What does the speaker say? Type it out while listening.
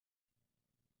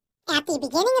At the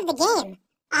beginning of the game,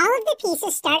 all of the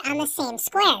pieces start on the same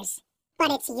squares,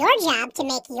 but it's your job to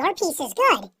make your pieces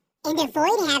good and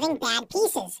avoid having bad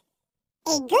pieces.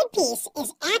 A good piece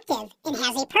is active and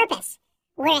has a purpose,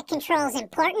 where it controls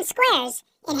important squares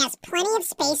and has plenty of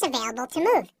space available to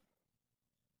move.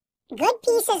 Good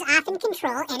pieces often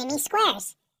control enemy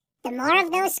squares. The more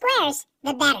of those squares,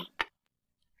 the better.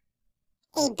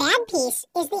 A bad piece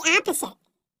is the opposite.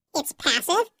 It's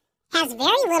passive, has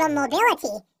very little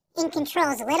mobility, and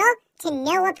controls little to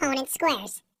no opponent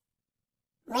squares.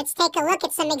 Let's take a look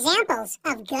at some examples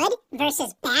of good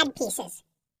versus bad pieces.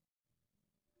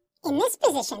 In this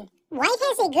position, white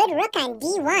has a good rook on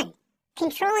d1,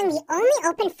 controlling the only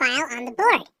open file on the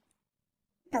board.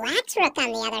 Black's rook,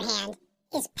 on the other hand,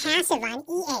 is passive on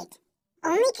e8,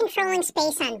 only controlling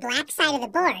space on black's side of the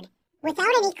board, without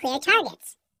any clear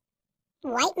targets.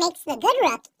 White makes the good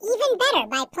rook even better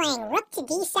by playing rook to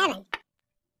d7,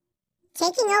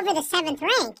 taking over the 7th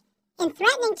rank and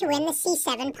threatening to win the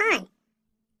c7 pawn.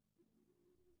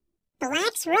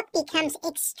 Black's rook becomes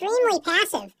extremely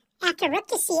passive after rook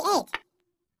to c8.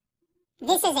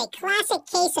 This is a classic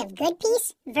case of good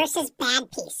piece versus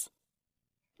bad piece.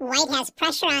 White has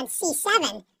pressure on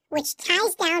c7, which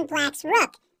ties down black's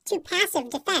rook to passive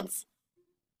defense.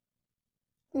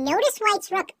 Notice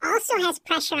white's rook also has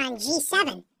pressure on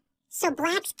g7, so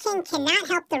black's king cannot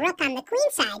help the rook on the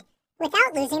queen side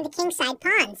without losing the kingside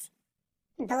pawns.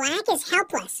 Black is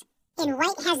helpless, and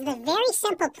white has the very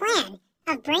simple plan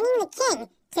of bringing the king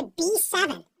to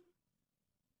b7,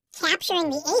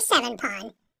 capturing the a7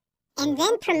 pawn, and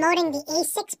then promoting the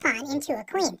a6 pawn into a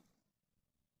queen.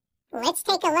 Let's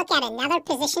take a look at another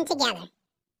position together.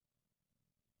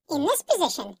 In this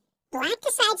position, black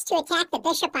decides to attack the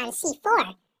bishop on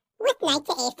c4 with knight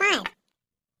to a5.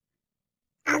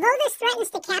 Although this threatens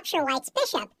to capture white's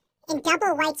bishop and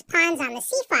double white's pawns on the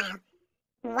c-file,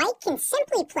 white can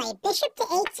simply play bishop to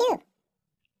a2,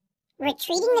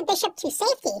 retreating the bishop to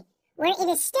safety, where it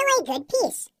is still a good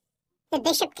piece. The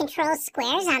bishop controls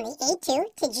squares on the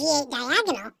a2 to g8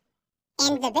 diagonal,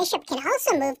 and the bishop can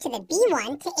also move to the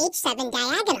b1 to h7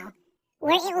 diagonal,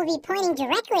 where it will be pointing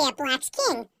directly at black's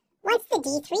king once the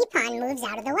d3 pawn moves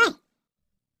out of the way.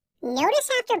 Notice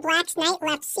after black's knight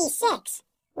left c6,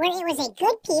 where it was a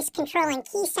good piece controlling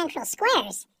key central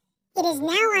squares, it is now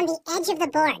on the edge of the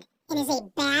board and is a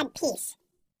bad piece.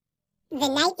 The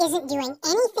knight isn't doing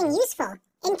anything useful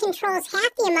and controls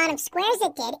half the amount of squares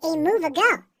it did a move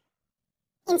ago.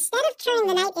 Instead of turning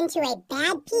the knight into a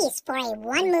bad piece for a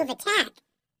one-move attack,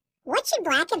 what should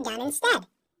black have done instead?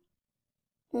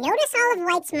 Notice all of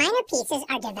white's minor pieces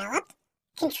are developed,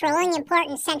 controlling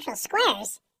important central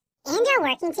squares, and are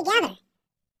working together.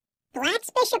 Black's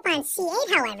bishop on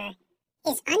c8, however,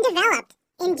 is undeveloped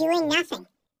and doing nothing.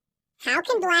 How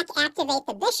can black activate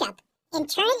the bishop and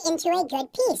turn it into a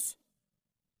good piece?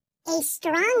 A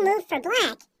strong move for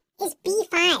black is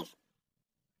b5.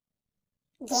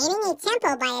 Gaining a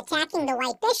tempo by attacking the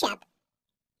white bishop,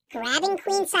 grabbing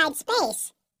queenside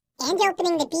space, and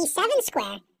opening the b7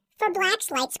 square for black's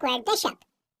light-squared bishop.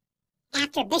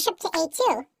 After bishop to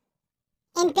a2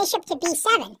 and bishop to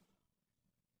b7,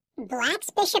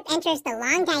 black's bishop enters the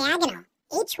long diagonal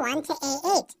h1 to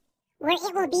a8, where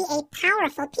it will be a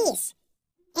powerful piece,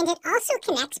 and it also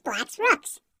connects black's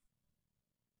rooks.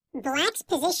 Black's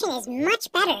position is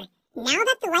much better now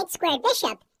that the light-squared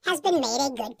bishop has been made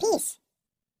a good piece.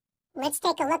 Let's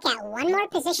take a look at one more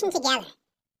position together.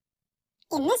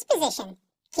 In this position,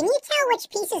 can you tell which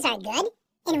pieces are good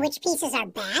and which pieces are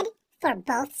bad for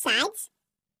both sides?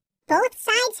 Both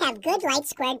sides have good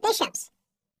light-squared bishops.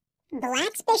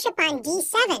 Black's bishop on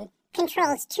d7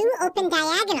 controls two open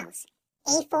diagonals,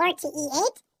 a4 to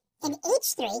e8 and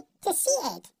h3 to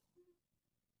c8.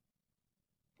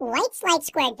 White's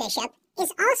light-squared bishop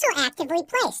is also actively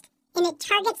placed, and it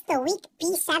targets the weak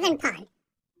b7 pawn.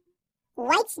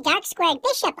 White's dark-squared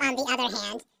bishop, on the other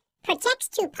hand, protects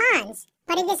two pawns,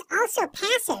 but it is also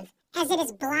passive, as it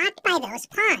is blocked by those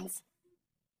pawns.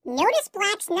 Notice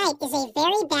black's knight is a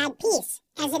very bad piece,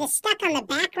 as it is stuck on the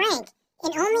back rank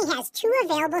and only has two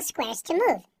available squares to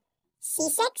move,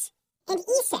 c6 and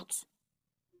e6.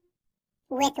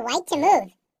 With white to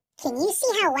move, can you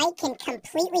see how white can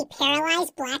completely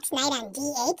paralyze black's knight on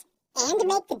d8 and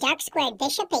make the dark-squared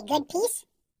bishop a good piece?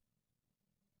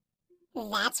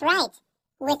 That's right,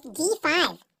 with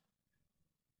d5.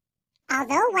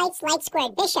 Although white's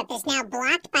light-squared bishop is now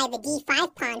blocked by the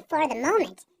d5 pawn for the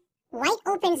moment, white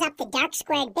opens up the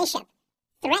dark-squared bishop,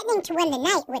 threatening to win the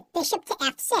knight with bishop to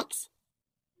f6.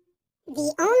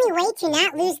 The only way to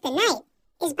not lose the knight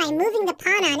is by moving the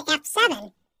pawn on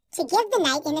f7 to give the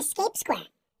knight an escape square.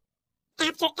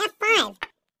 After f5,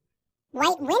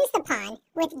 white wins the pawn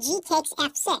with g takes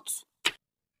f6.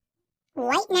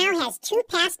 White now has two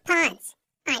passed pawns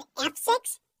on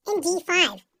f6 and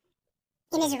d5,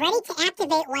 and is ready to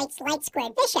activate White's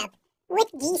light-squared bishop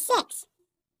with d6.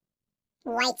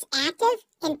 White's active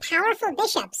and powerful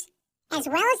bishops, as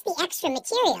well as the extra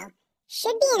material,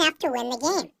 should be enough to win the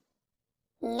game.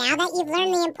 Now that you've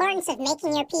learned the importance of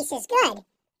making your pieces good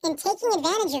and taking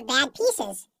advantage of bad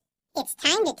pieces, it's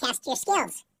time to test your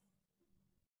skills.